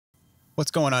What's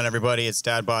going on, everybody? It's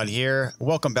Dadbod here.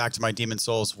 Welcome back to my Demon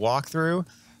Souls walkthrough.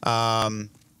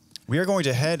 We are going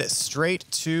to head straight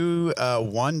to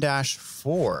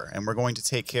 1-4, and we're going to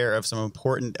take care of some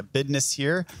important business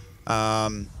here.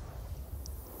 So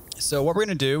what we're going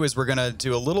to do is we're going to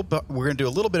do a little bit. We're going to do a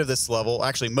little bit of this level.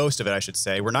 Actually, most of it, I should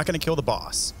say. We're not going to kill the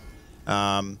boss,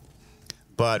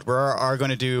 but we are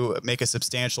going to make a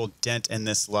substantial dent in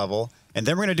this level, and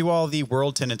then we're going to do all the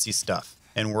world tendency stuff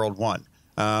in World 1.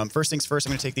 First things first,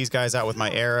 I'm going to take these guys out with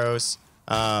my arrows.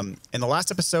 In the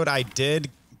last episode, I did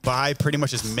buy pretty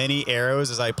much as many arrows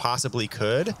as I possibly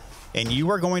could, and you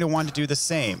are going to want to do the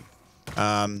same.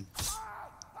 And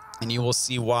you will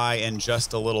see why in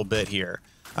just a little bit here.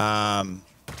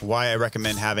 Why I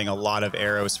recommend having a lot of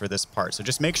arrows for this part. So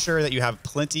just make sure that you have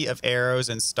plenty of arrows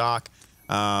in stock.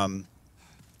 I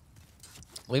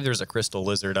believe there's a crystal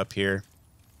lizard up here.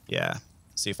 Yeah,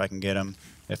 see if I can get him.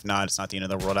 If not, it's not the end of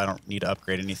the world. I don't need to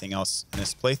upgrade anything else in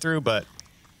this playthrough, but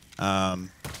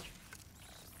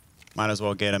might as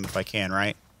well get him if I can,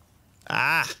 right?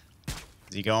 Ah!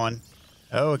 Is he going?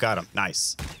 Oh, got him.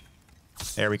 Nice.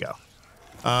 There we go.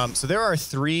 So there are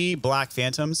 3 Black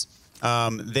Phantoms.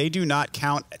 They do not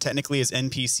count technically as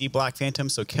NPC Black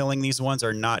Phantoms, so killing these ones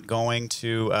are not going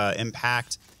to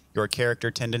impact your character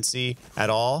tendency at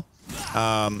all.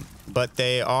 But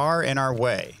they are in our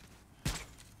way.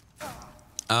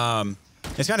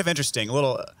 It's kind of interesting.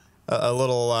 A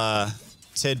little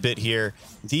tidbit here.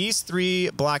 These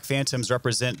 3 Black Phantoms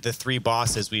represent the 3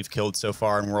 bosses we've killed so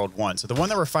far in World 1. So the one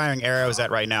that we're firing arrows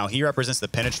at right now, he represents the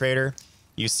Penetrator.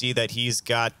 You see that he's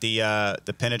got the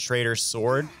Penetrator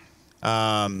sword.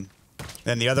 Then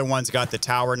the other one's got the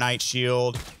Tower Knight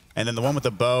shield. And then the one with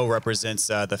the bow represents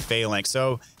the Phalanx.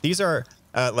 So these are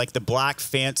like the Black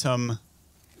Phantom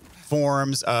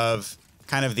forms of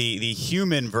kind of the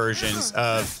human versions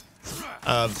of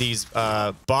these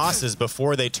bosses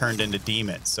before they turned into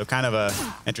demons. So kind of a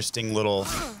interesting little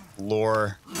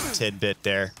lore tidbit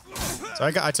there. So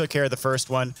I took care of the first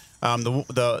one.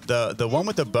 The one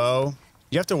with the bow,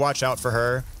 you have to watch out for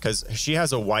her because she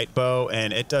has a white bow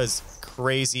and it does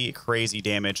crazy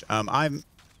damage. I'm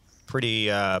pretty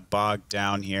bogged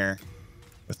down here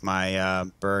with my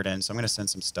burden, so I'm going to send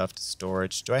some stuff to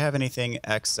storage. Do I have anything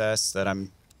excess that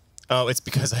I'm... Oh, it's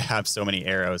because I have so many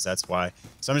arrows, that's why.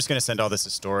 So I'm just going to send all this to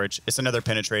storage. It's another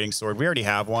penetrating sword. We already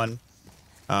have one,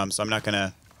 so I'm not going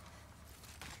to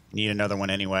need another one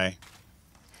anyway.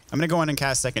 I'm going to go in and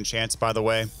cast Second Chance, by the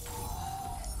way,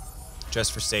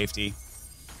 just for safety.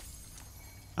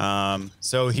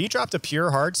 So he dropped a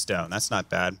pure hardstone. That's not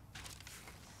bad.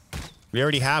 We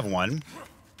already have one,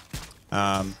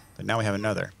 but now we have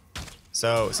another.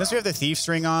 So since we have the Thief's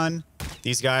Ring on,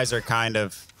 these guys are kind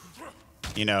of,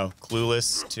 you know,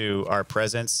 clueless to our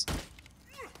presence.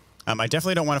 I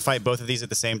definitely don't want to fight both of these at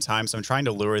the same time, so I'm trying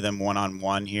to lure them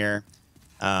one-on-one here.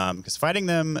 Because fighting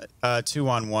them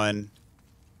 2-on-1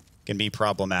 can be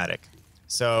problematic.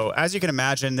 So as you can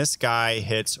imagine, this guy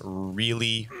hits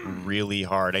really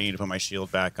hard. I need to put my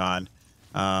shield back on.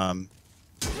 And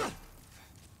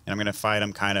I'm going to fight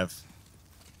him kind of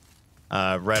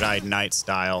Red-Eyed Knight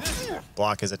style.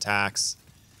 Block his attacks.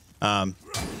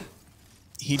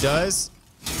 He does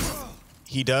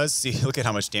see, look at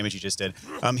how much damage he just did.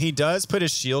 He does put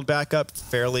his shield back up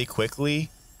fairly quickly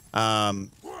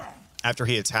after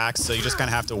he attacks, so you just kind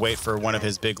of have to wait for one of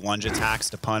his big lunge attacks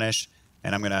to punish.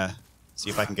 And I'm going to see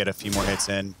if I can get a few more hits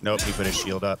in. Nope, he put his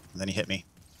shield up, and then he hit me.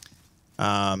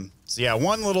 So yeah,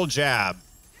 one little jab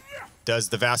does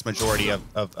the vast majority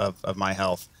of my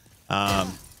health. Let's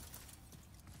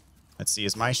see,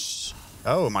 is my...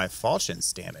 Oh, my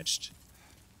falchion's damaged.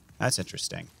 That's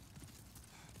interesting.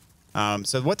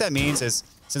 So what that means is,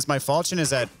 since my falchion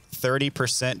is at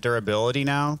 30% durability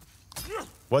now,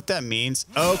 what that means...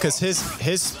 Oh, because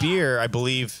his spear, I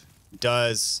believe,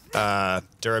 does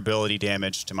durability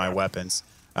damage to my weapons.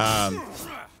 I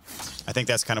think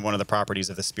that's kind of one of the properties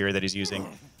of the spear that he's using.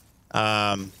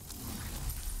 So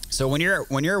when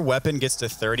your weapon gets to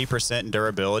 30% in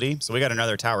durability... So we got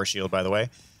another tower shield, by the way.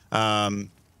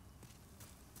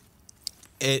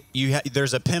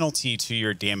 There's a penalty to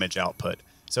your damage output.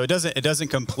 So it doesn't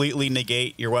completely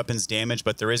negate your weapon's damage,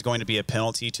 but there is going to be a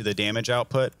penalty to the damage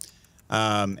output.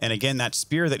 And again, that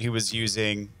spear that he was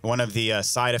using, one of the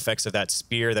side effects of that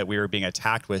spear that we were being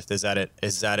attacked with is that it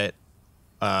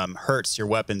hurts your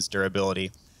weapon's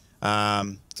durability. So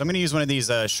I'm going to use one of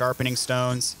these sharpening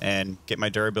stones and get my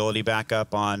durability back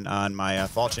up on my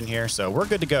falchion here. So we're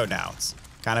good to go now. It's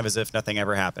kind of as if nothing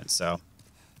ever happened. So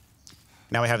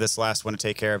now we have this last one to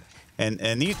take care of.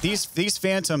 And these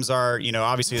phantoms are, you know,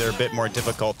 obviously they're a bit more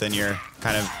difficult than your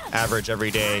kind of average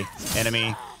everyday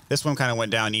enemy. This one kind of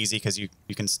went down easy because you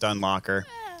can stun lock her.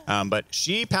 But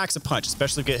she packs a punch,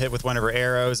 especially if you get hit with one of her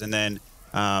arrows. And then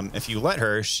if you let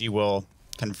her, she will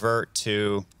convert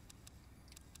to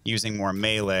using more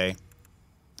melee.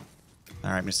 All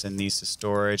right, I'm going to send these to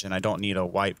storage. And I don't need a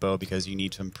white bow because you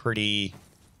need some pretty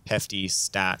hefty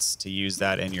stats to use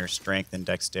that in your strength and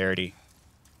dexterity.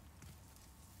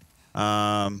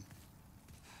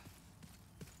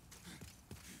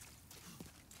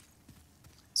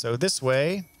 So this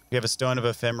way, we have a Stone of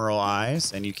Ephemeral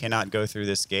Eyes, and you cannot go through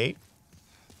this gate.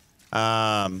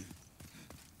 And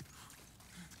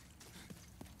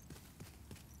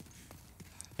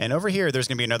over here, there's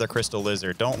going to be another Crystal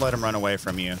Lizard. Don't let him run away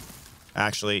from you.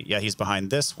 Actually, yeah, he's behind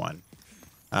this one.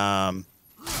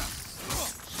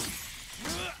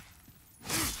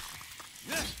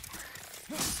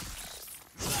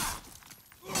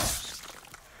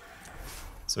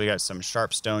 So we got some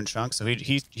sharp stone chunks. So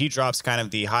he drops kind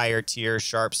of the higher tier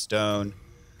sharp stone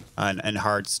and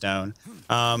hard stone.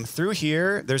 Through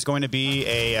here, there's going to be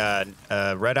a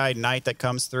red-eyed knight that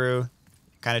comes through.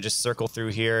 Kind of just circle through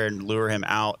here and lure him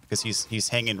out because he's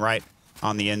hanging right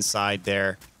on the inside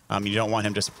there. You don't want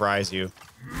him to surprise you.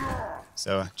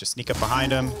 So just sneak up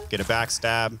behind him, get a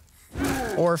backstab,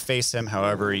 or face him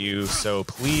however you so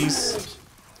please.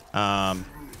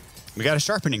 We got a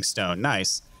sharpening stone.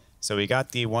 Nice. So we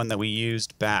got the one that we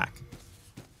used back.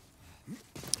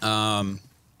 So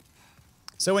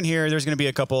in here, there's going to be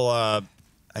a couple, I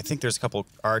think there's a couple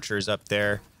archers up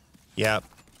there. Yep.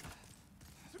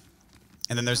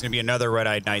 And then there's going to be another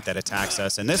red-eyed knight that attacks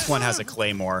us. And this one has a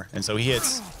claymore. And so he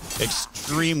hits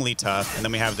extremely tough. And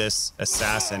then we have this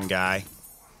assassin guy.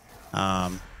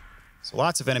 So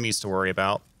lots of enemies to worry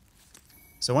about.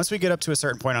 So once we get up to a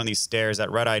certain point on these stairs, that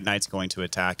red-eyed knight's going to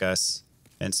attack us.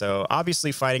 And so,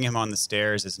 obviously, fighting him on the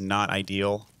stairs is not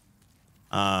ideal.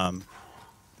 So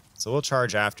we'll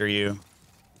charge after you.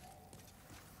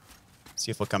 See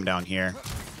if we'll come down here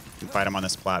and fight him on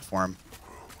this platform.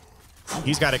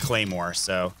 He's got a claymore,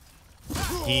 so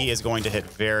he is going to hit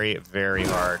very, very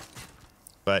hard.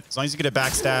 But as long as you get a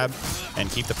backstab and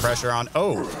keep the pressure on...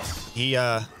 Oh!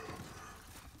 I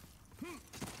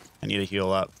need to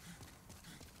heal up.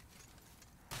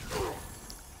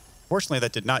 Fortunately,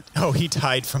 that did not... Oh, he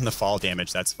died from the fall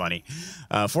damage. That's funny.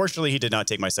 Fortunately, he did not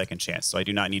take my second chance, so I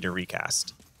do not need to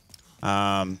recast.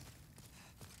 All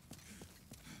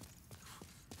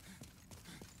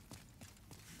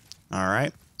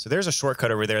right. So there's a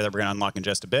shortcut over there that we're going to unlock in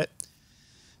just a bit.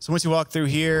 So once you walk through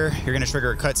here, you're going to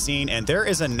trigger a cutscene, and there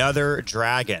is another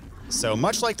dragon. So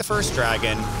much like the first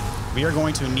dragon, we are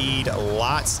going to need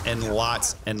lots and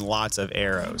lots and lots of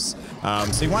arrows.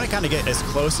 So you want to kind of get as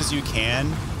close as you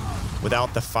can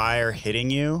without the fire hitting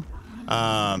you.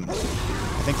 I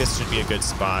think this should be a good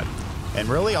spot. And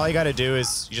really, all you got to do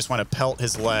is you just want to pelt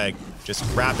his leg. Just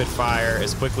rapid fire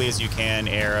as quickly as you can,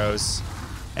 arrows.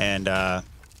 And,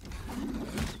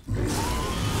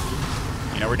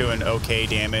 you know, we're doing okay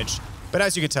damage. But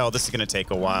as you can tell, this is going to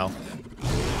take a while.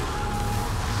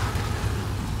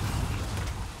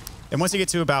 And once you get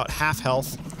to about half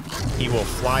health, he will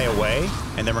fly away.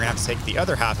 And then we're going to have to take the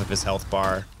other half of his health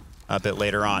bar a bit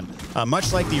later on.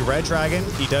 Much like the red dragon,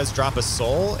 he does drop a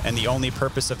soul, and the only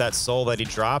purpose of that soul that he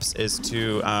drops is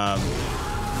to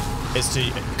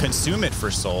consume it for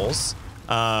souls.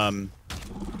 And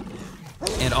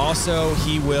also,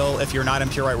 he will, if you're not in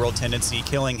pure white world tendency,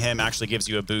 killing him actually gives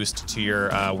you a boost to your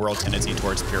world tendency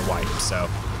towards pure white. So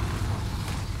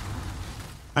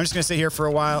I'm just going to sit here for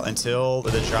a while until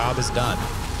the job is done.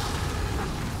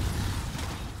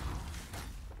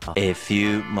 A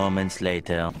few moments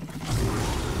later.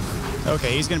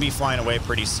 Okay, he's going to be flying away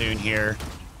pretty soon here.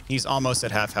 He's almost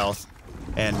at half health.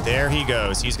 And there he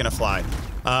goes. He's going to fly.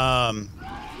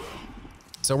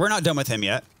 So we're not done with him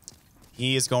yet.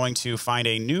 He is going to find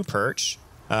a new perch.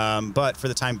 But for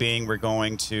the time being, we're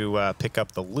going to pick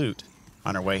up the loot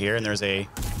on our way here. And there's a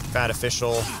fat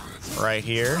official right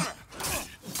here.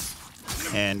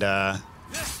 And, I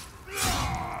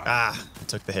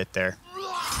took the hit there.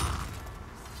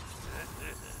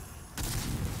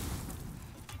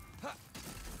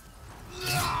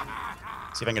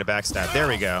 See if I can get a backstab. There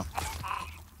we go.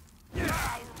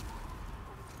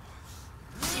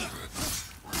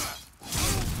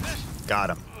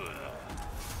 Got him.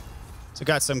 So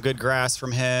got some good grass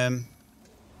from him.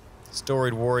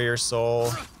 Storied warrior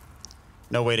soul.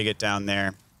 No way to get down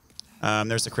there.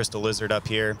 There's a crystal lizard up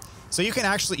here. So you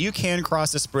can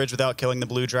cross this bridge without killing the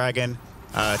blue dragon.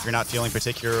 If you're not feeling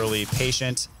particularly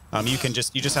patient, you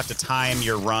just have to time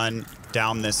your run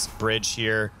down this bridge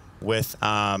here with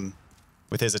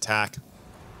his attack,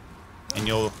 and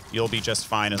you'll be just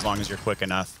fine as long as you're quick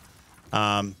enough.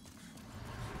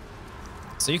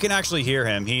 So you can actually hear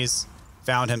him. He's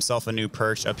found himself a new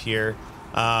perch up here.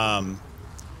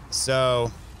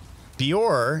 So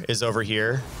Bior is over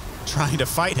here trying to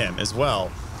fight him as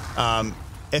well.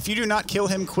 If you do not kill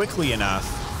him quickly enough,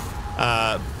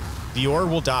 Bior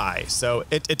will die. So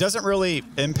it doesn't really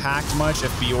impact much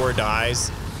if Bior dies.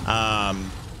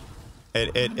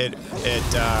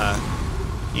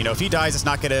 You know, if he dies, it's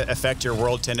not going to affect your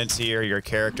world tendency or your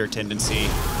character tendency,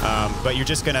 but you're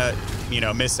just going to, you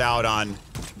know, miss out on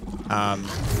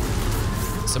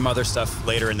some other stuff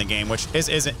later in the game, which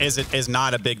is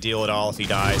not a big deal at all if he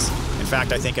dies. In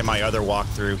fact, I think in my other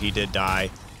walkthrough, he did die.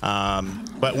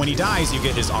 But when he dies, you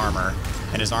get his armor,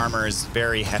 and his armor is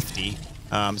very hefty.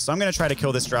 So I'm going to try to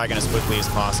kill this dragon as quickly as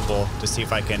possible to see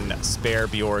if I can spare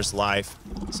Bior's life.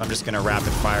 So I'm just going to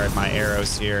rapid fire my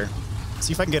arrows here.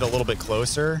 See if I can get a little bit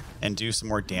closer and do some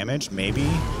more damage, maybe.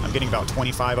 I'm getting about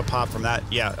 25 a pop from that.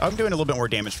 Yeah, I'm doing a little bit more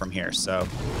damage from here. So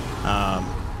I'm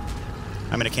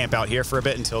going to camp out here for a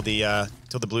bit until the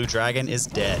blue dragon is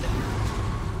dead.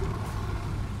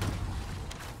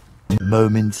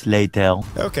 Moments later.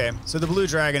 Okay, so the blue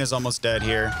dragon is almost dead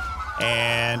here,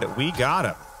 and we got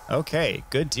him. Okay,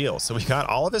 good deal. So we got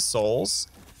all of his souls,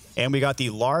 and we got the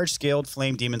large-scaled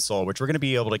flame demon soul, which we're going to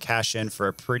be able to cash in for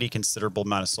a pretty considerable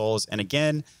amount of souls. And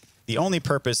again, the only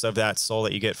purpose of that soul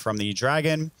that you get from the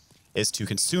dragon is to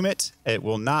consume it. It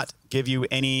will not give you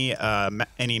any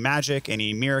magic,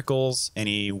 any miracles,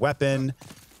 any weapon.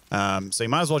 So you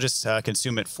might as well just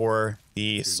consume it for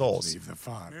the souls.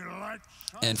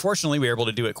 And fortunately, we were able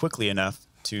to do it quickly enough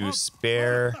to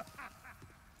spare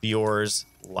Bior's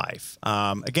life.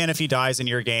 Again, if he dies in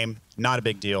your game, not a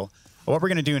big deal. But what we're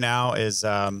going to do now is,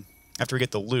 after we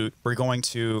get the loot, we're going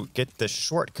to get the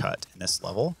shortcut in this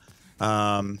level.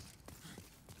 Down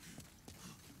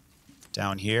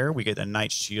here, we get a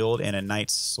knight's shield and a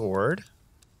knight's sword.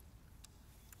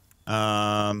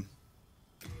 Let's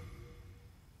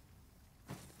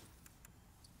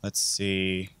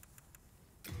see.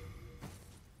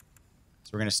 So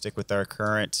we're going to stick with our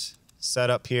current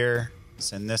setup here.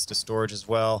 Send this to storage as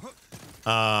well.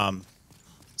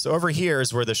 So over here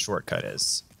is where the shortcut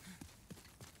is.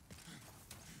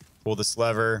 Pull this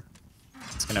lever.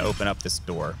 It's going to open up this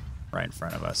door right in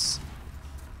front of us.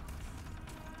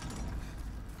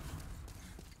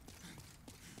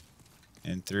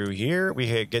 And through here,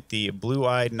 we get the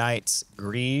Blue-Eyed Knight's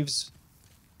Greaves.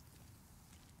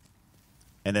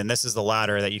 And then this is the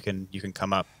ladder that you can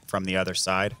come up from the other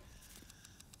side.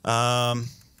 So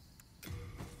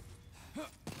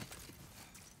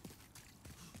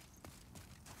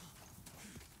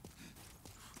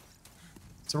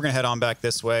we're going to head on back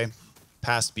this way,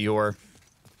 past Bior.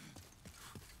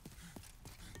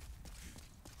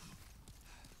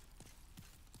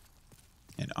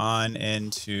 And on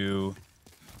into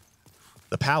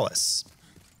the palace.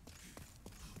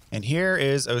 And here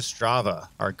is Ostrava,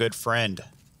 our good friend.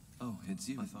 Oh, it's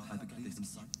you.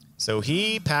 So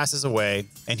he passes away,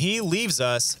 and he leaves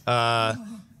us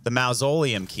the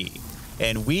Mausoleum Key.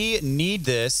 And we need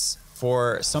this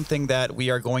for something that we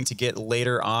are going to get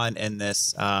later on in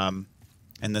this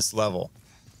level.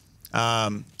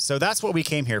 So that's what we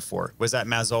came here for, was that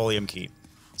Mausoleum Key.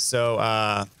 So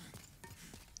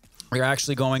we're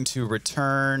actually going to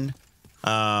return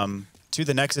to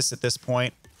the Nexus at this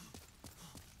point.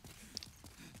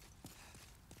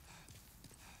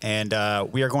 And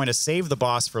we are going to save the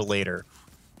boss for later.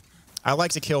 I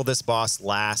like to kill this boss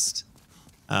last.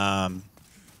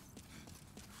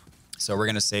 So we're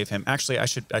going to save him. Actually, I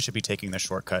should be taking the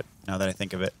shortcut now that I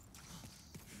think of it.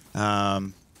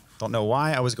 Don't know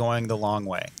why I was going the long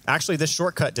way. Actually, this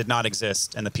shortcut did not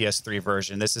exist in the PS3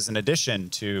 version. This is an addition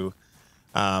to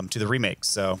the remake.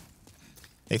 So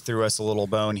they threw us a little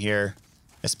bone here,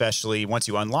 especially once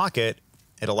you unlock it.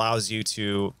 It allows you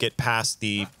to get past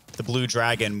the blue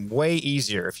dragon way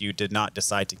easier if you did not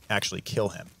decide to actually kill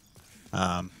him.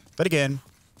 But again,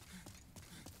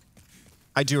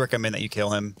 I do recommend that you kill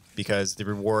him because the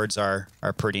rewards are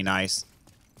pretty nice,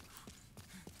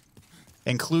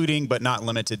 including but not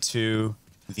limited to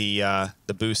the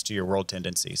boost to your world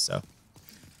tendency. So,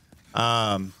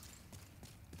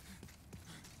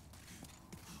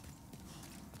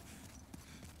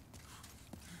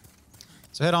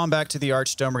 so head on back to the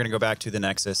Archstone. We're going to go back to the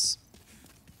Nexus.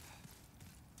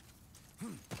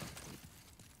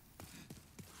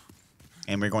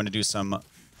 And we're going to do some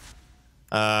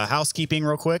housekeeping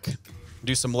real quick.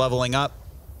 Do some leveling up.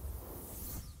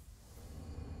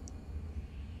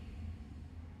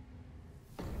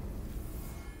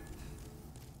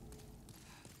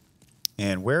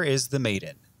 And where is the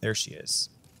maiden? There she is.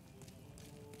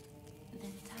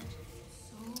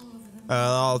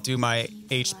 I'll do my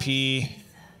HP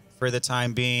for the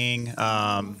time being.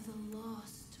 And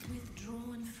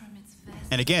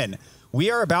again,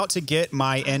 we are about to get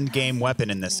my end game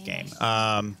weapon in this game.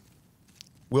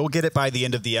 We'll get it by the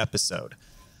end of the episode.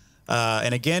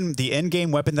 And again, the end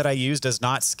game weapon that I use does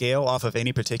not scale off of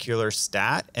any particular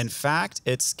stat. In fact,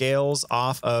 it scales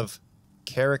off of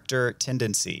character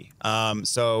tendency.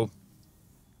 So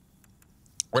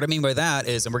what I mean by that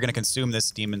is, and we're going to consume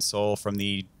this demon soul from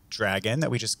the dragon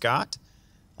that we just got.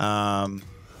 And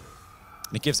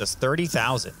it gives us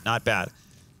 30,000. Not bad.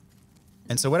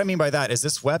 And so what I mean by that is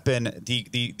this weapon,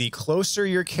 the closer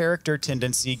your character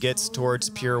tendency gets towards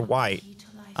pure white.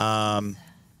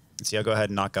 See, I'll go ahead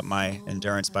and knock up my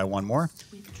endurance by 1 more.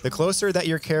 The closer that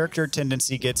your character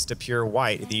tendency gets to pure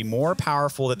white, the more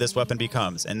powerful that this weapon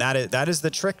becomes. And that is the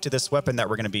trick to this weapon that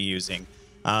we're going to be using.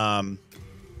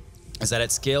 Is that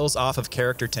it scales off of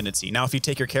character tendency. Now, if you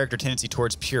take your character tendency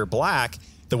towards pure black,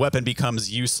 the weapon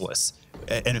becomes useless.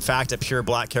 And in fact, at pure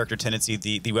black character tendency,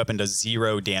 the weapon does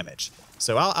 0 damage.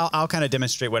 So I'll kind of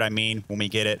demonstrate what I mean when we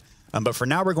get it. But for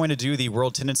now, we're going to do the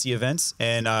world tendency events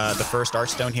in the first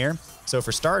Archstone here. So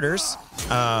for starters,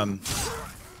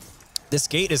 this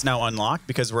gate is now unlocked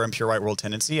because we're in pure white world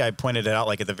tendency. I pointed it out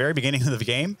like at the very beginning of the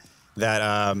game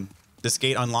that this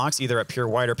gate unlocks either at pure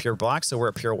white or pure black. So we're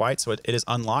at pure white, so it is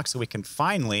unlocked, so we can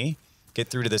finally get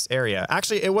through to this area.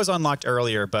 Actually, it was unlocked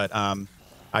earlier, but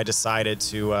I decided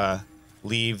to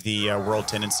leave the world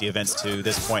tendency events to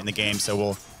this point in the game.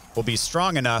 So we'll be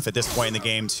strong enough at this point in the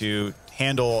game to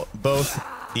handle both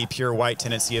the pure white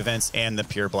tendency events and the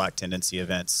pure black tendency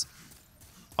events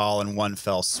all in one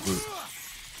fell swoop.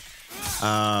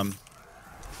 And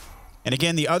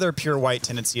again, the other pure white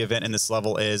tendency event in this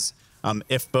level is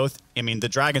if both, I mean, the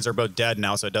dragons are both dead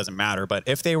now, so it doesn't matter, but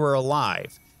if they were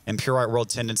alive in pure white world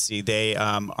tendency, they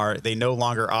no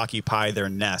longer occupy their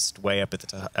nest way up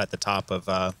at the top of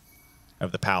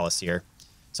the palace here.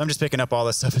 So I'm just picking up all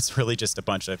this stuff. It's really just a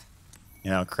bunch of,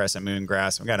 crescent moon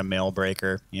grass. We got a mail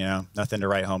breaker, nothing to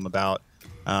write home about.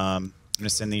 I'm going to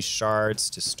send these shards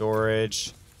to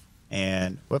storage.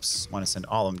 And, whoops, want to send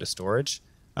all of them to storage.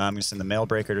 I'm going to send the mail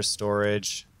breaker to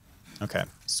storage. Okay,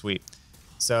 sweet.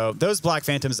 So those black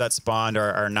phantoms that spawned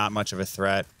are not much of a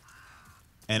threat.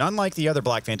 And unlike the other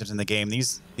black phantoms in the game,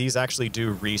 these actually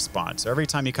do respawn. So every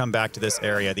time you come back to this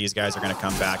area, these guys are going to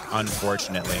come back,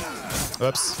 unfortunately.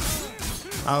 Whoops.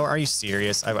 Oh, are you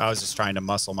serious? I was just trying to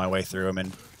muscle my way through them,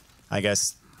 and I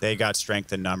guess they got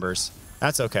strength in numbers.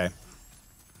 That's okay.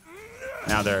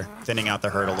 Now they're thinning out the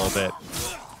herd a little bit.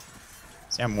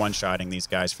 See, I'm one-shotting these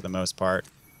guys for the most part.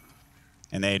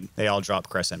 And they all drop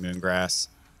crescent moon grass.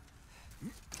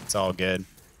 It's all good.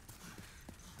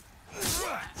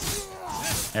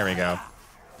 There we go.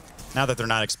 Now that they're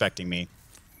not expecting me.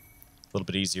 A little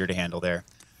bit easier to handle there.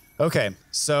 Okay,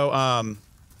 so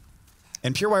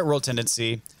in Pure White World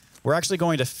Tendency, we're actually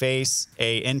going to face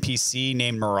a NPC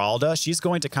named Miralda. She's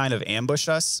going to kind of ambush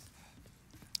us.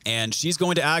 And she's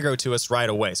going to aggro to us right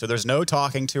away. So there's no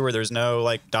talking to her. There's no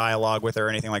like dialogue with her or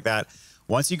anything like that.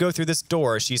 Once you go through this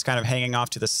door, she's kind of hanging off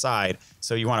to the side.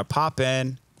 So you want to pop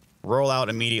in, roll out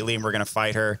immediately, and we're going to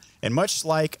fight her. And much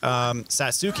like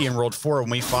Satsuki in World 4,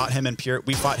 when we fought him in Pure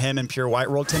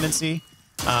White World Tendency,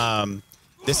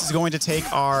 this is going to take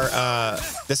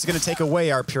take away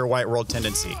our Pure White World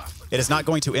Tendency. It is not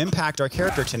going to impact our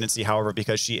character tendency, however,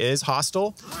 because she is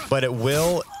hostile, but it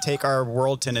will take our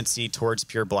world tendency towards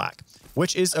pure black,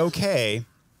 which is okay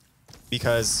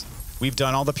because we've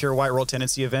done all the pure white world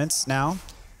tendency events now,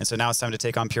 and so now it's time to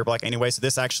take on pure black anyway. So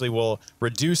this actually will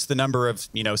reduce the number of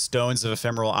stones of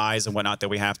ephemeral eyes and whatnot that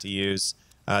we have to use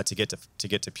to get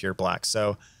to pure black.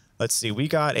 So let's see, we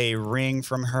got a ring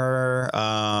from her.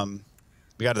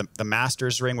 We got the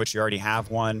master's ring, which you already have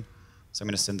one. So I'm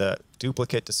going to send the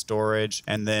duplicate to storage.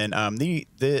 And then we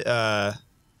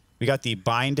got the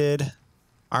binded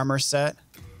armor set.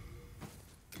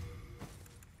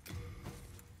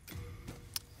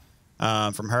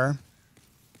 From her.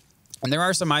 And there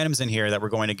are some items in here that we're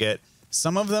going to get.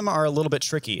 Some of them are a little bit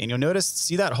tricky. And you'll notice,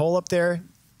 see that hole up there?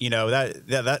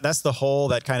 That's the hole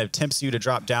that kind of tempts you to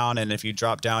drop down. And if you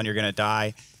drop down, you're going to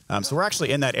die. So we're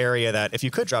actually in that area that if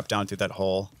you could drop down through that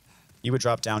hole, you would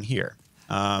drop down here.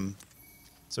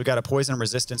 So we got a poison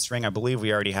resistance ring. I believe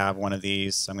we already have one of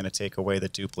these. So I'm going to take away the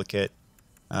duplicate.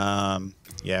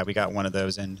 Yeah, we got one of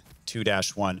those in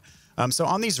 2-1. So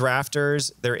on these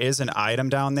rafters, there is an item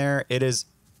down there. It is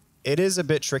a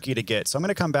bit tricky to get. So I'm going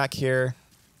to come back here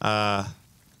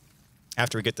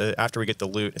after we get the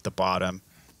loot at the bottom,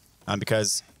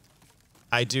 because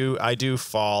I do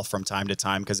fall from time to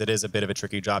time because it is a bit of a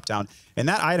tricky drop down. And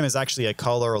that item is actually a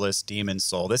colorless demon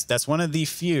soul. That's one of the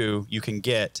few you can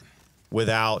get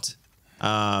without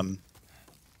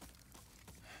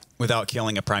without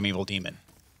killing a primeval demon.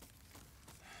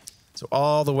 So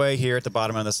all the way here at the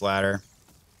bottom of this ladder.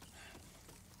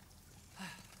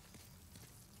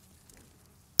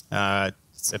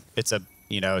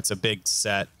 It's a big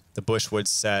set, the bushwood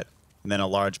set, and then a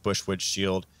large bushwood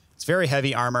shield. It's very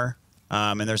heavy armor,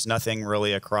 and there's nothing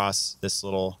really across this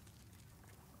little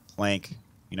plank.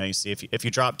 You know, you see if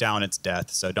you drop down, it's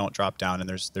death. So don't drop down, and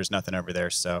there's nothing over there.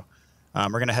 So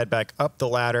we're gonna head back up the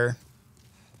ladder,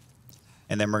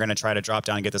 and then we're gonna try to drop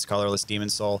down and get this colorless demon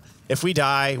soul. If we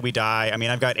die, we die. I mean,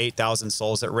 I've got 8,000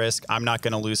 souls at risk. I'm not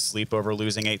gonna lose sleep over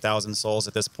losing 8,000 souls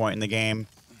at this point in the game.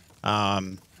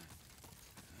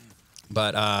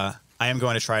 But I am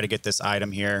going to try to get this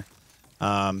item here.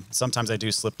 Sometimes I do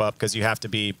slip up because you have to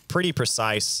be pretty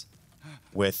precise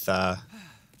with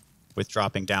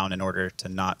dropping down in order to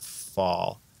not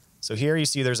fall. So here you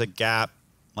see there's a gap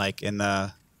like in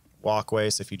the walkway.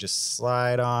 So if you just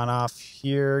slide on off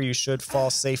here, you should fall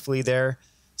safely there.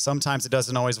 Sometimes it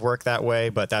doesn't always work that way,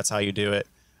 but that's how you do it.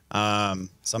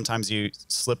 Sometimes you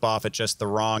slip off at just the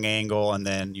wrong angle and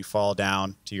then you fall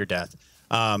down to your death.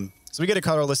 So we get a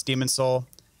colorless demon soul,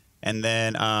 and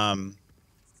then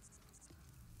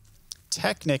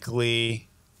technically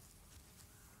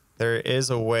there is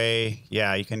a way.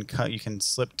 Yeah, you can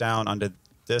slip down onto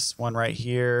this one right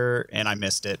here, and I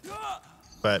missed it,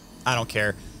 but I don't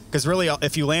care because really,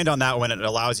 if you land on that one, it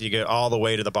allows you to get all the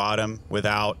way to the bottom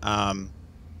without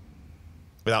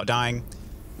dying.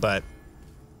 But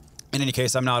in any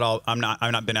case, I'm not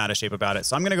been out of shape about it,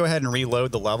 so I'm gonna go ahead and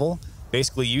reload the level.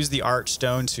 Basically, use the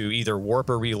Archstone to either warp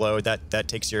or reload. That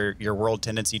takes your world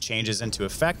tendency changes into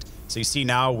effect. So you see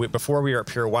now, before we were at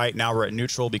pure white, now we're at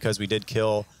neutral because we did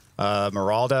kill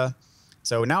Miralda.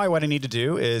 So now what I need to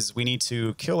do is we need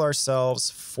to kill ourselves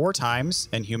 4 times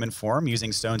in human form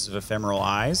using Stones of Ephemeral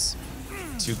Eyes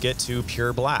to get to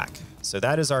pure black. So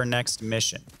that is our next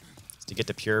mission, is to get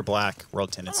to pure black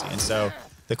world tendency. And so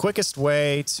the quickest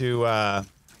way to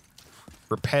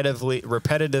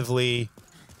repetitively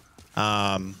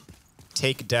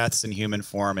take deaths in human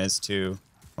form is to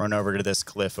run over to this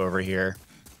cliff over here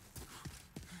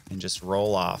and just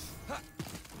roll off.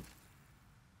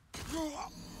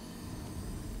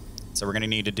 So we're going to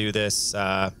need to do this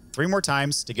 3 more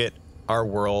times to get our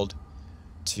world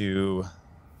to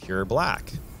pure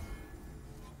black.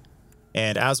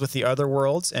 And as with the other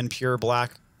worlds and pure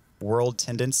black world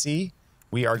tendency,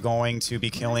 we are going to be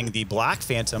killing the Black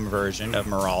Phantom version of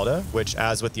Miralda, which,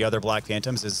 as with the other Black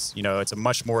Phantoms, is, you know, it's a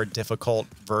much more difficult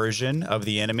version of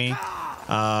the enemy.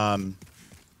 And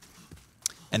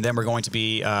then we're going to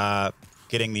be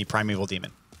getting the Primeval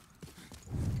Demon.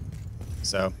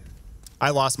 So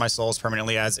I lost my souls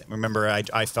permanently. Remember,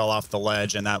 I fell off the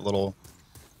ledge in that little,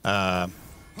 I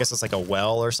guess it's like a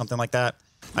well or something like that.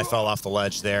 I fell off the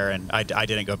ledge there, and I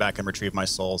didn't go back and retrieve my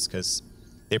souls because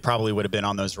they probably would have been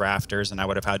on those rafters, and I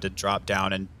would have had to drop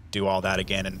down and do all that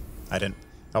again, and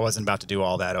I wasn't about to do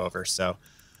all that over. So,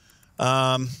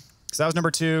 so that was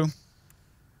number 2.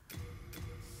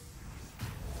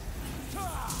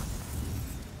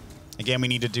 Again, we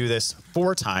need to do this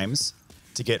 4 times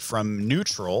to get from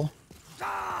neutral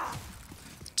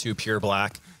to pure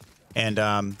black. And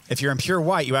if you're in pure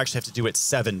white, you actually have to do it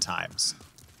 7 times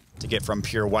to get from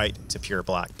pure white to pure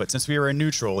black. But since we were in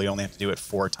neutral, we only have to do it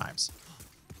 4 times.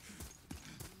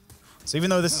 So even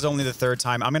though this is only the 3rd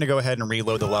time, I'm going to go ahead and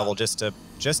reload the level just to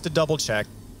double check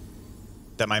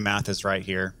that my math is right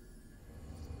here.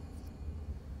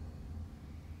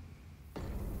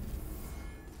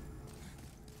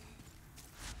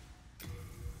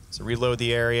 So reload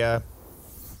the area.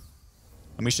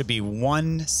 And we should be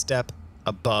 1 step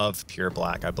above pure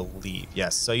black, I believe.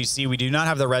 Yes. So you see, we do not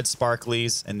have the red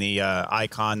sparklies in the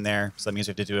icon there. So that means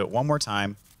we have to do it 1 more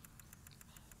time.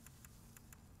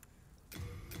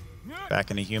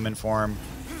 Back into human form.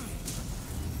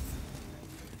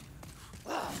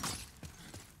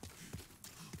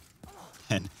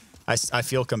 And I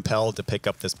feel compelled to pick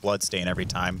up this bloodstain every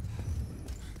time.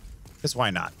 Because why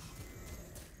not?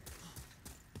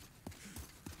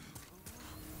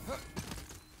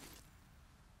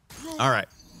 All right.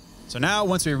 So now,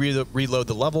 once we reload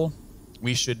the level,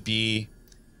 we should be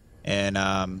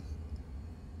in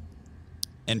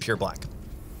pure black.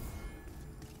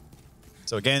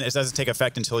 So again, it doesn't take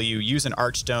effect until you use an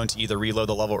Archstone to either reload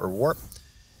the level or warp.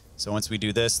 So once we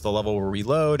do this, the level will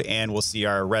reload, and we'll see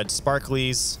our red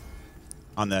sparklies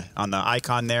on the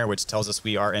icon there, which tells us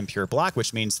we are in pure black,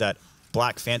 which means that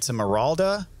Black Phantom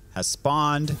Miralda has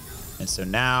spawned, and so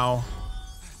now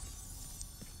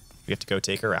we have to go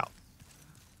take her out.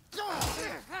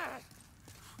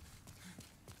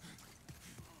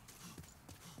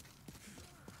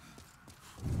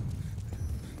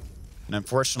 And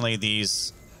unfortunately,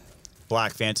 these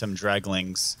Black Phantom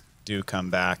Draglings do come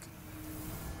back.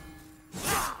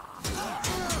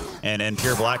 And in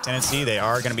pure Black tendency, they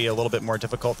are going to be a little bit more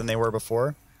difficult than they were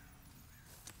before.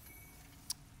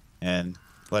 And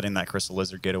letting that Crystal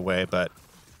Lizard get away, but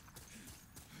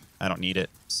I don't need it,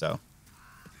 so.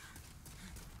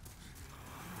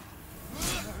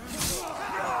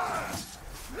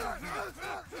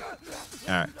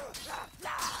 All right.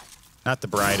 Not the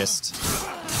brightest,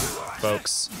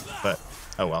 folks, but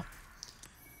oh well.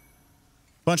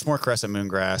 Bunch more Crescent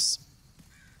Moongrass.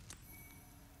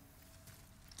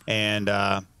 And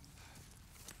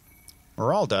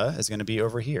Miralda is going to be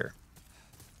over here.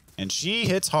 And she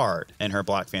hits hard in her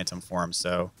Black Phantom form,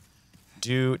 so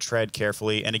do tread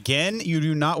carefully. And again, you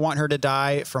do not want her to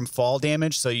die from fall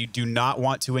damage, so you do not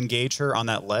want to engage her on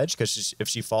that ledge, because if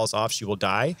she falls off, she will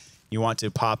die. You want to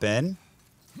pop in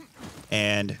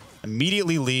and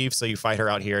immediately leave, so you fight her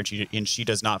out here, and she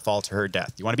does not fall to her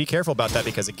death. You want to be careful about that,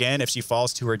 because again, if she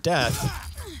falls to her death,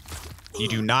 you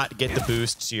do not get the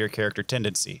boost to your character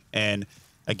tendency. And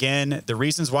again, the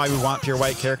reasons why we want pure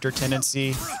white character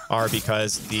tendency are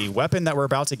because the weapon that we're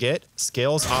about to get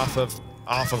scales off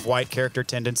of white character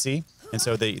tendency. And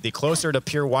so the closer to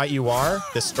pure white you are,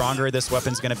 the stronger this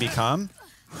weapon's going to become.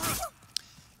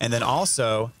 And then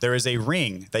also, there is a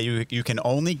ring that you can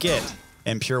only get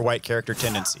in pure white character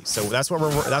tendency. So that's what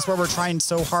we're trying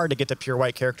so hard to get to pure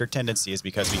white character tendency, is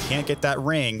because we can't get that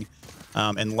ring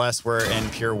unless we're in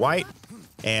pure white.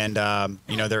 And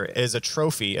you know, there is a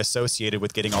trophy associated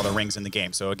with getting all the rings in the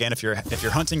game. So again, if you're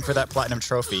hunting for that platinum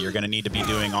trophy, you're going to need to be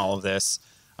doing all of this.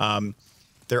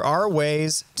 There are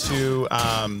ways to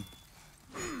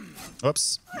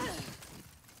oops.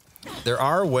 There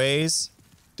are ways.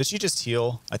 Did she just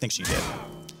heal? I think she did.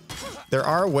 There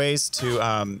are ways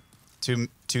to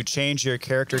change your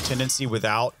character tendency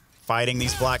without fighting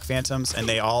these Black Phantoms, and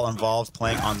they all involve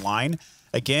playing online.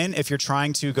 Again, if you're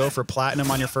trying to go for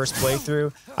platinum on your first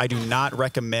playthrough, I do not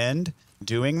recommend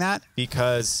doing that,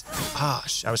 because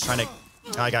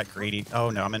I got greedy. Oh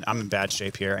no, I'm in bad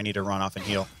shape here. I need to run off and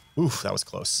heal. Oof, that was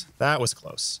close. That was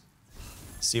close.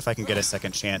 See if I can get a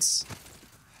second chance.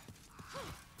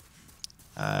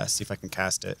 See if I can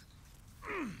cast it.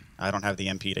 I don't have the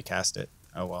MP to cast it.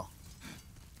 Oh well.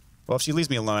 Well, if she leaves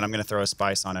me alone, I'm going to throw a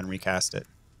Spice on and recast it.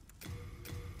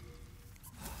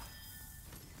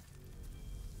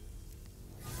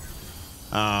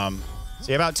 So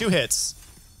yeah, about 2 hits,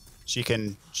 she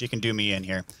can do me in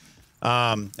here.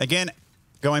 Again,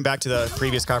 going back to the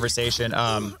previous conversation,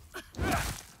 I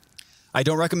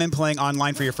don't recommend playing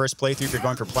online for your first playthrough if you're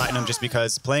going for platinum, just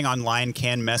because playing online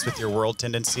can mess with your world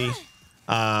tendency.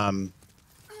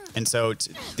 And so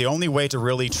the only way to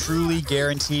really truly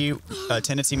guarantee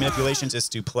tendency manipulations is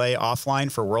to play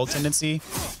offline for world tendency.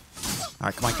 All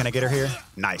right, come on, can I get her here?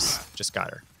 Nice, just got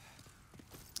her.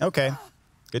 Okay,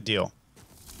 good deal.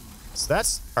 So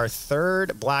that's our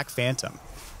 3rd Black Phantom.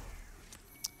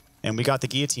 And we got the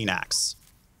Guillotine Axe.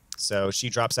 So she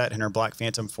drops that in her Black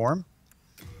Phantom form.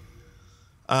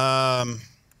 But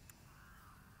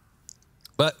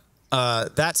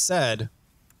that said,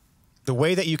 the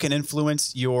way that you can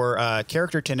influence your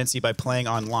character tendency by playing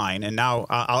online, and now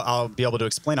I'll be able to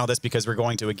explain all this, because we're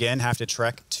going to, again, have to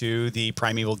trek to the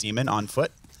Primeval Demon on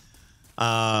foot.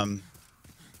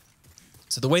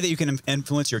 So the way that you can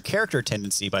influence your character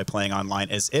tendency by playing online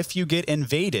is if you get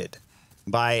invaded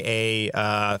by a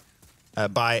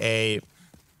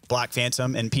Black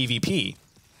Phantom in PvP.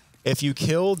 If you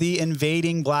kill the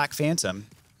invading Black Phantom,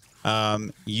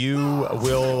 you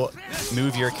will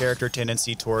move your character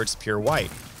tendency towards pure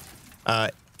white.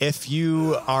 If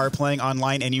you are playing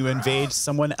online and you invade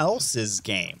someone else's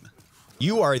game,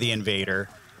 you are the invader.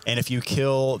 And if you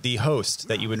kill the host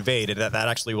that you invaded, that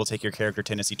actually will take your character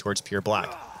tendency towards pure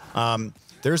black.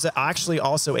 There's actually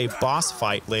also a boss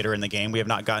fight later in the game. We have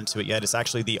not gotten to it yet. It's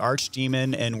actually the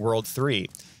Archdemon in World 3.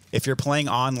 If you're playing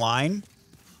online,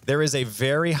 there is a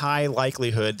very high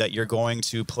likelihood that you're going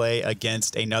to play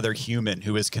against another human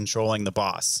who is controlling the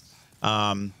boss.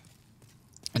 And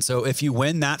so if you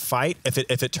win that fight,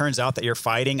 if it turns out that you're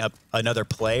fighting another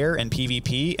player in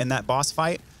PvP in that boss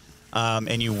fight,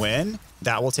 and you win,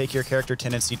 that will take your character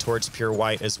tendency towards pure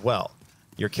white as well.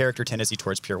 Your character tendency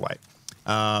towards pure white.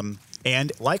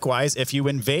 And likewise, if you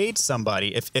invade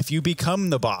somebody, if you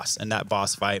become the boss in that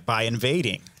boss fight by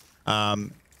invading,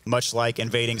 much like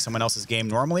invading someone else's game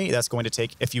normally, that's going to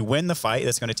take, if you win the fight,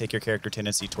 that's going to take your character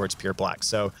tendency towards pure black.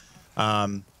 So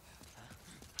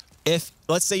if,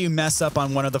 let's say you mess up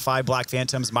on one of the 5 Black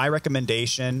Phantoms, my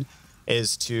recommendation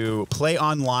is to play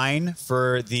online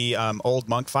for the old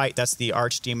monk fight. That's the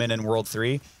Archdemon in World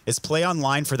 3, is play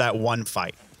online for that one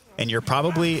fight. and you're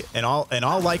probably, in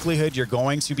all likelihood, you're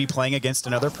going to be playing against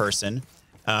another person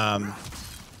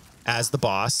as the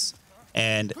boss.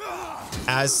 And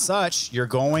as such, you're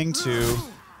going to,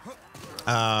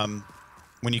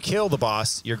 when you kill the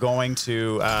boss, you're going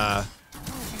to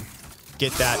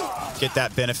get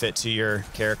that benefit to your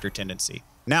character tendency.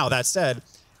 Now, that said,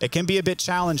 it can be a bit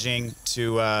challenging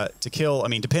to kill. I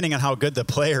mean, depending on how good the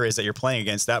player is that you're playing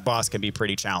against, that boss can be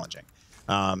pretty challenging.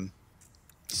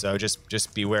 So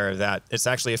just beware of that. It's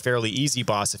actually a fairly easy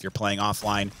boss if you're playing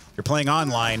offline. If you're playing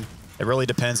online, it really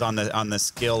depends on the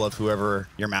skill of whoever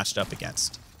you're matched up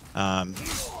against.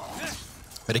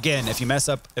 But again, if you mess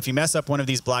up one of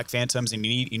these Black Phantoms and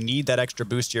you need that extra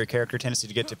boost to your character tendency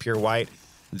to get to pure white,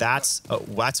 that's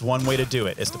one way to do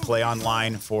it, is to play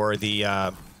online for the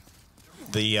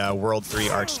World 3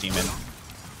 Archdemon.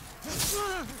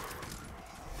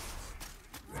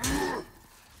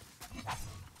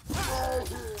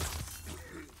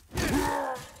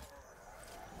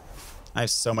 I have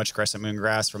so much Crescent Moon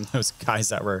Grass from those guys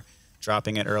that were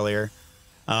dropping it earlier.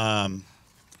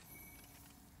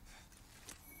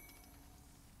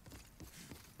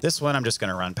 This one I'm just going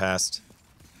to run past.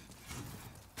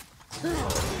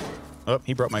 Oh,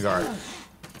 he broke my guard.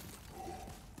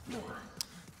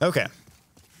 Okay.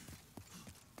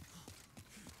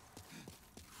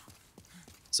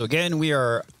 So again, we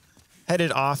are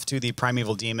headed off to the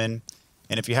Primeval Demon.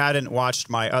 And if you hadn't watched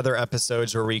my other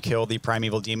episodes where we kill the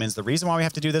Primeval Demons, the reason why we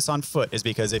have to do this on foot is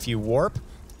because if you warp,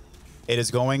 it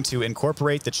is going to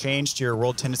incorporate the change to your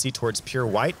world tendency towards pure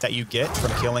white that you get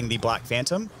from killing the Black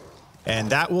Phantom. And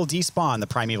that will despawn the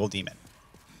Primeval Demon.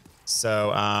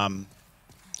 So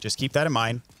just keep that in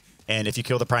mind. And if you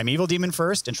kill the Primeval Demon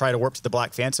first and try to warp to the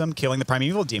Black Phantom, killing the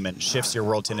Primeval Demon shifts your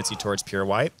world tendency towards pure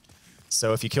white.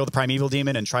 So if you kill the Primeval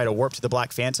Demon and try to warp to the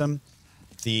Black Phantom,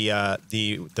 the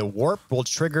warp will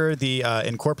trigger the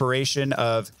incorporation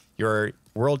of your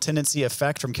world tendency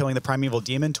effect from killing the Primeval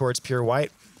Demon towards pure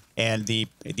white, and the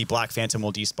Black Phantom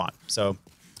will despawn. So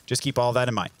just keep all that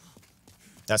in mind.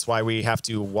 That's why we have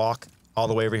to walk all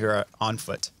the way over here on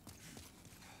foot.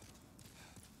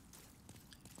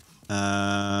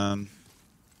 And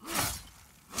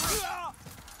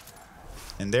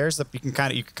there's you can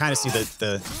kind of see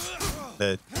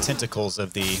the tentacles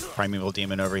of the Primeval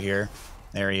Demon over here.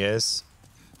 There he is.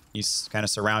 He's kind of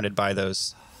surrounded by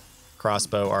those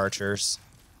crossbow archers.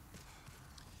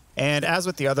 And as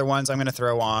with the other ones, I'm going to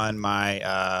throw on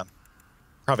my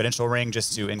Providential Ring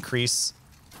just to increase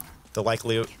the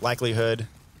likelihood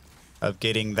of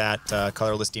getting that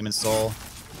colorless demon soul.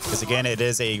 Because again, it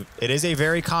is a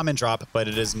very common drop, but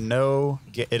it is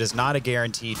not a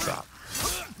guaranteed drop.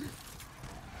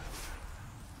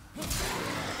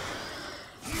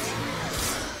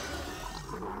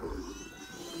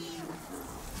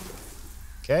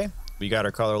 Okay, we got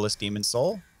our colorless demon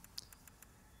soul.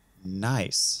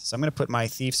 Nice. So I'm going to put my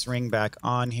Thief's Ring back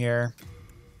on here.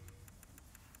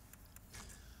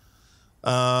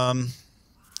 And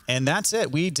that's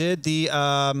it. We did the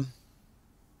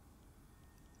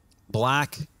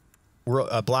black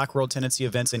world tendency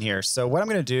events in here. So what I'm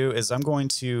going to do is I'm going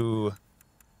to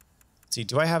see,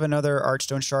 do I have another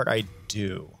Archstone shard? I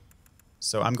do.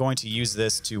 So I'm going to use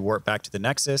this to warp back to the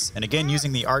Nexus. And again,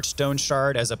 using the Archstone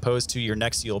shard as opposed to your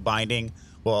Nexial binding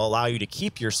will allow you to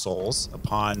keep your souls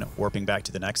upon warping back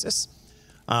to the Nexus.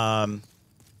 So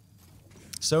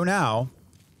now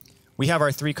we have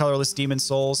our 3 colorless demon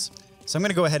souls. So I'm going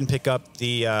to go ahead and pick up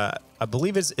the, I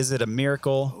believe, is it a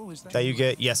miracle that you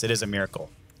get? Yes, it is a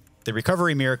miracle. The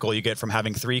recovery miracle you get from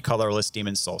having 3 colorless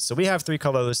demon souls. So we have 3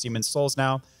 colorless demon souls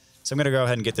now. So I'm going to go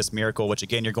ahead and get this miracle, which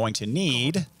again, you're going to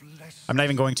need. I'm not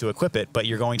even going to equip it, but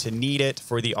you're going to need it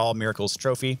for the All Miracles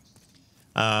trophy.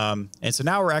 And so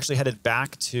now we're actually headed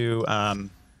back to 1-1.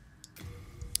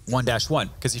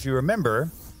 Because if you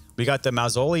remember, we got the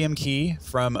Mausoleum Key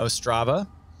from Ostrava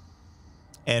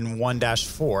and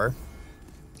 1-4.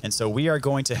 And so we are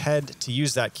going to head to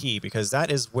use that key because that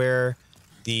is where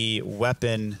the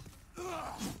weapon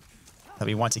that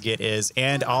we want to get is.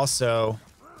 And also,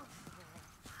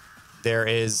 there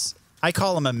is, I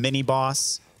call him a mini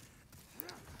boss.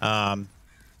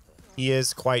 He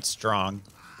is quite strong,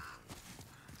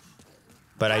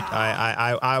 but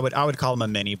I would call him a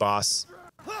mini boss.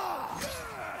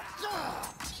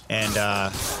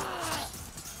 And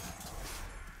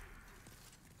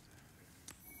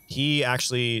he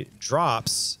actually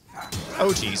drops.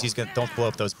 Oh geez, he's gonna, don't blow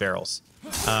up those barrels.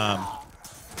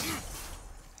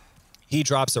 He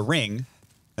drops a ring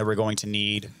that we're going to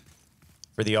need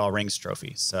for the All Rings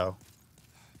trophy. So.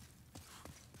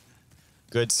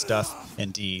 Good stuff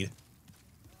indeed.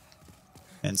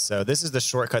 And so this is the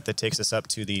shortcut that takes us up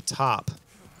to the top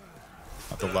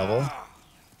of the level.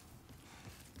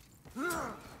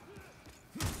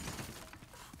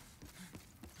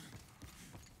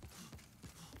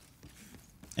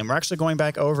 And we're actually going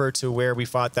back over to where we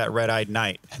fought that red-eyed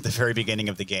knight at the very beginning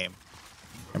of the game.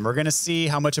 And we're going to see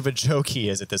how much of a joke he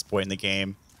is at this point in the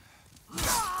game.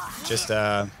 Just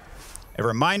a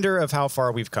reminder of how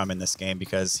far we've come in this game,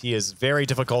 because he is very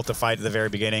difficult to fight at the very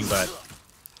beginning, but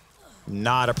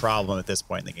not a problem at this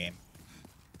point in the game.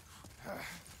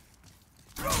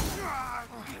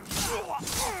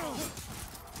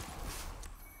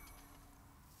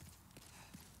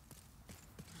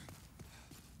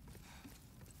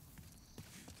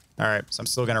 All right, so I'm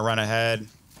still going to run ahead.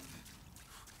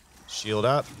 Shield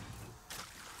up.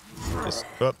 Just,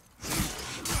 whoop.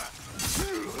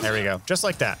 There we go. Just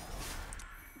like that.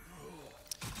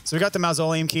 So we got the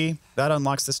Mausoleum Key. That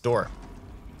unlocks this door,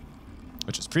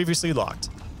 which was previously locked.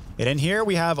 And in here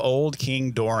we have Old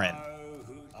King Doran.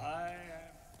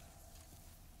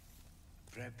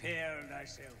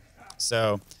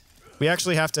 So we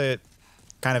actually have to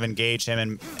kind of engage him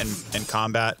in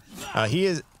combat. He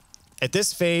is, at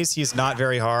this phase, he's not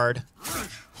very hard.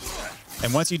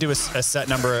 And once you do a set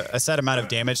amount of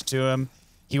damage to him,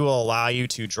 he will allow you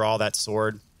to draw that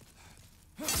sword.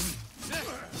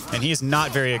 And he is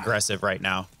not very aggressive right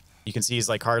now. You can see he's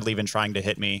like hardly even trying to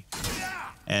hit me.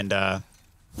 And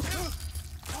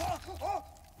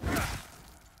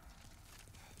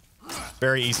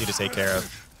very easy to take care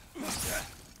of.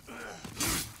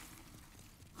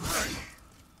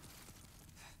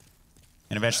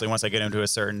 And eventually, once I get him to a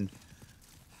certain,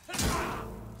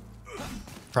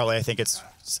 probably I think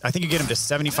you get him to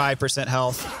 75%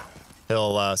 health,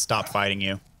 he'll stop fighting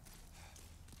you.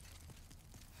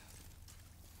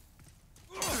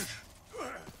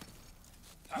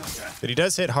 But he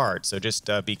does hit hard, so just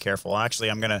be careful.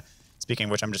 Actually, speaking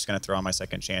of which, I'm just gonna throw on my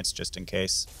second chance just in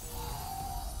case.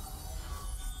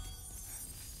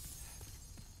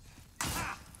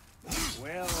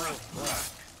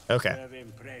 Okay.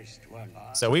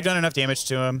 So we've done enough damage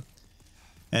to him.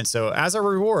 And so as a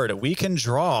reward, we can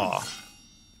draw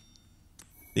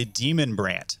the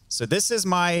Demonbrandt. So this is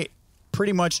my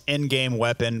pretty much in-game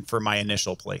weapon for my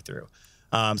initial playthrough.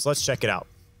 So let's check it out.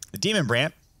 The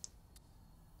Demonbrandt,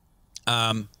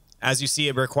 as you see,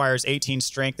 it requires 18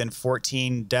 strength and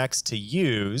 14 dex to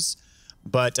use,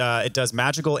 but it does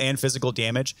magical and physical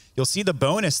damage. You'll see the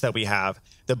bonus that we have.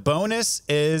 The bonus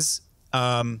is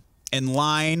in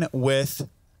line with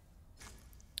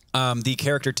the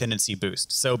character tendency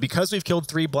boost. So because we've killed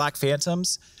 3 Black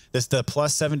Phantoms, the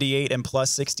plus 78 and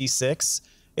plus 66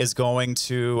 is going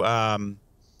to,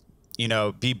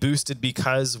 be boosted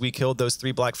because we killed those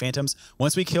 3 Black Phantoms.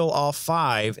 Once we kill all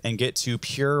 5 and get to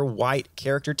pure white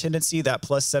character tendency, that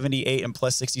plus 78 and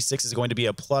plus 66 is going to be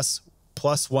a plus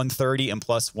 130 and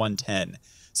plus 110.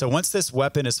 So once this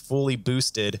weapon is fully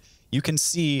boosted, you can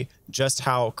see just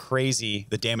how crazy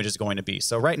the damage is going to be.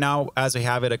 So right now, as we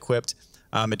have it equipped,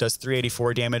 it does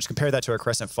 384 damage. Compare that to our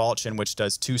Crescent Falchion, which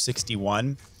does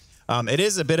 261. It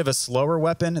is a bit of a slower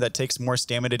weapon that takes more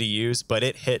stamina to use, but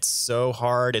it hits so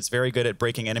hard. It's very good at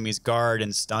breaking enemies' guard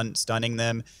and stunning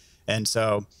them. And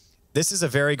so this is a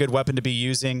very good weapon to be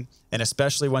using, and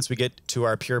especially once we get to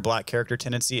our pure black character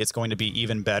tendency, it's going to be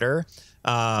even better.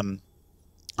 On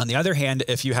the other hand,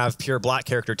 if you have pure black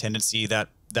character tendency that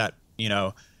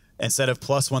instead of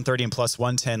plus 130 and plus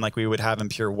 110 like we would have in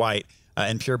pure white,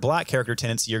 in pure black character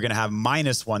tendency, you're going to have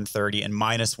minus 130 and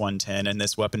minus 110, and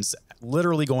this weapon's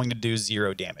literally going to do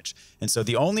 0 damage. And so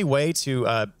the only way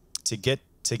to get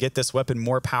this weapon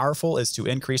more powerful is to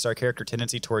increase our character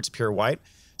tendency towards pure white.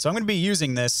 So I'm going to be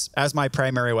using this as my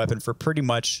primary weapon for pretty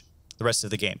much the rest of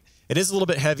the game. It is a little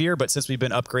bit heavier, but since we've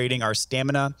been upgrading our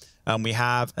stamina, we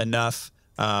have enough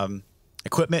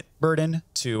equipment burden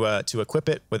to equip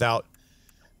it without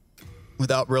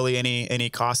really any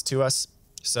cost to us.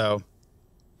 So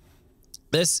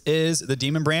this is the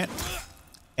Demonbrandt,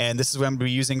 and this is what I'm going to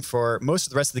be using for most of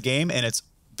the rest of the game, and it's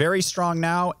very strong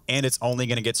now, and it's only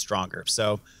going to get stronger.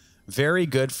 So very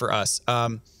good for us.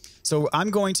 So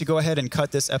I'm going to go ahead and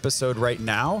cut this episode right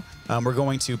now. We're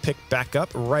going to pick back up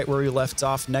right where we left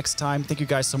off next time. Thank you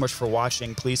guys so much for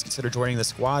watching. Please consider joining the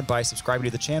squad by subscribing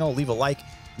to the channel. Leave a like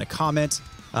and a comment.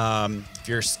 If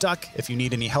you're stuck, if you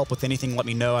need any help with anything, let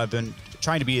me know. I've been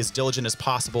trying to be as diligent as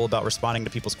possible about responding to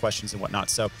people's questions and whatnot.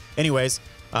 So anyways,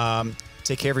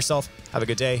 take care of yourself. Have a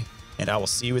good day, and I will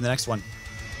see you in the next one.